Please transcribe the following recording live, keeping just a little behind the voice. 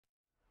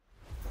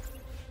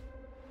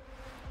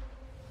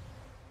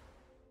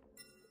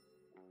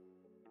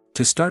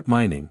To start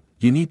mining,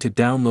 you need to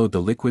download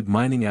the Liquid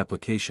mining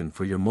application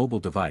for your mobile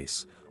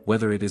device,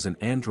 whether it is an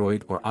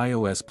Android or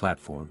iOS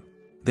platform.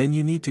 Then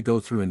you need to go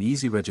through an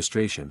easy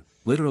registration,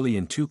 literally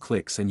in 2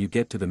 clicks, and you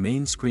get to the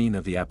main screen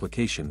of the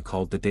application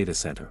called the data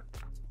center.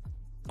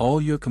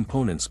 All your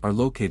components are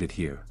located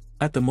here.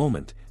 At the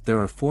moment, there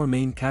are 4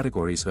 main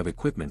categories of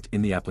equipment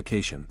in the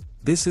application.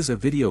 This is a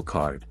video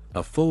card,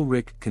 a full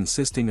rig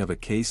consisting of a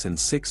case and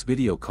 6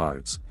 video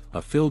cards,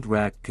 a filled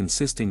rack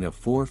consisting of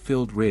 4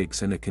 filled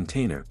rigs and a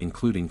container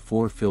including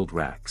 4 filled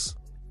racks.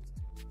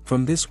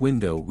 From this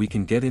window we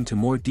can get into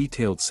more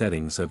detailed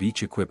settings of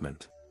each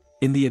equipment.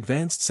 In the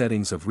advanced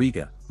settings of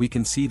Riga, we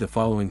can see the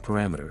following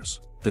parameters: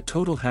 the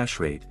total hash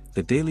rate,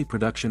 the daily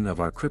production of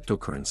our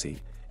cryptocurrency,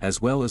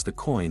 as well as the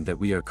coin that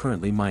we are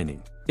currently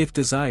mining. If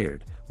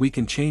desired, we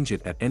can change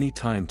it at any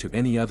time to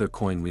any other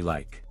coin we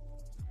like.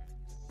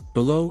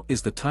 Below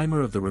is the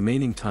timer of the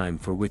remaining time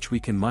for which we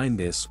can mine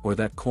this or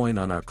that coin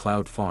on our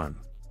cloud farm.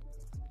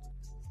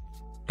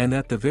 And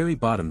at the very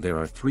bottom there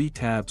are 3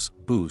 tabs: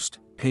 Boost,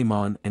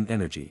 Paymon and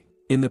Energy.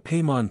 In the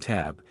Paymon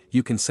tab,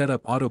 you can set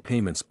up auto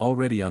payments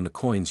already on the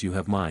coins you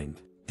have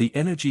mined. The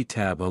Energy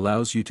tab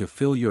allows you to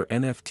fill your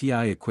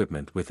NFTI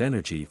equipment with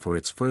energy for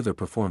its further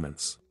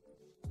performance.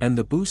 And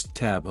the Boost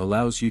tab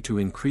allows you to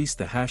increase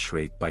the hash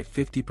rate by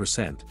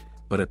 50%,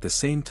 but at the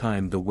same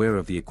time the wear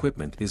of the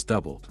equipment is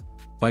doubled.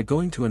 By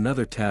going to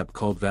another tab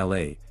called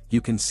Valet,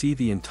 you can see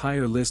the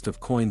entire list of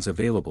coins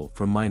available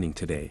for mining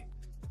today,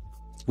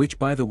 which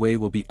by the way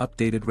will be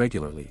updated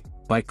regularly.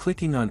 By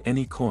clicking on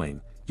any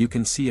coin, you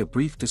can see a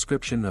brief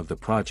description of the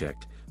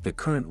project, the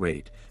current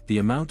rate, the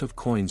amount of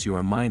coins you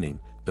are mining,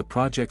 the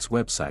project's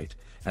website,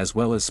 as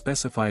well as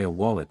specify a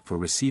wallet for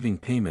receiving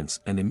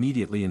payments and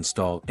immediately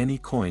install any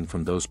coin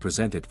from those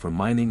presented for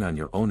mining on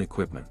your own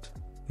equipment.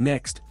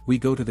 Next, we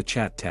go to the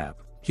Chat tab.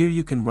 Here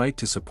you can write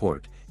to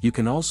support. You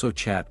can also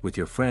chat with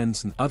your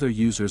friends and other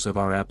users of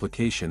our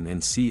application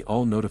and see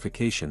all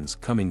notifications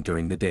coming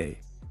during the day.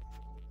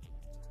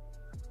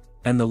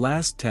 And the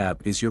last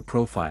tab is your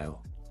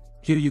profile.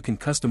 Here you can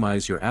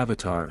customize your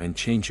avatar and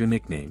change your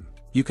nickname.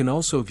 You can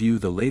also view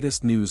the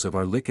latest news of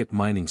our Liquid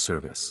mining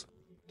service.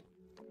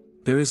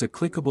 There is a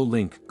clickable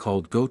link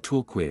called Go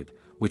Toolkit,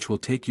 which will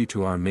take you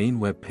to our main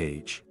web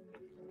page.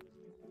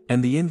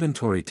 And the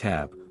Inventory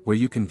tab, where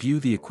you can view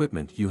the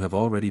equipment you have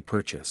already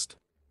purchased.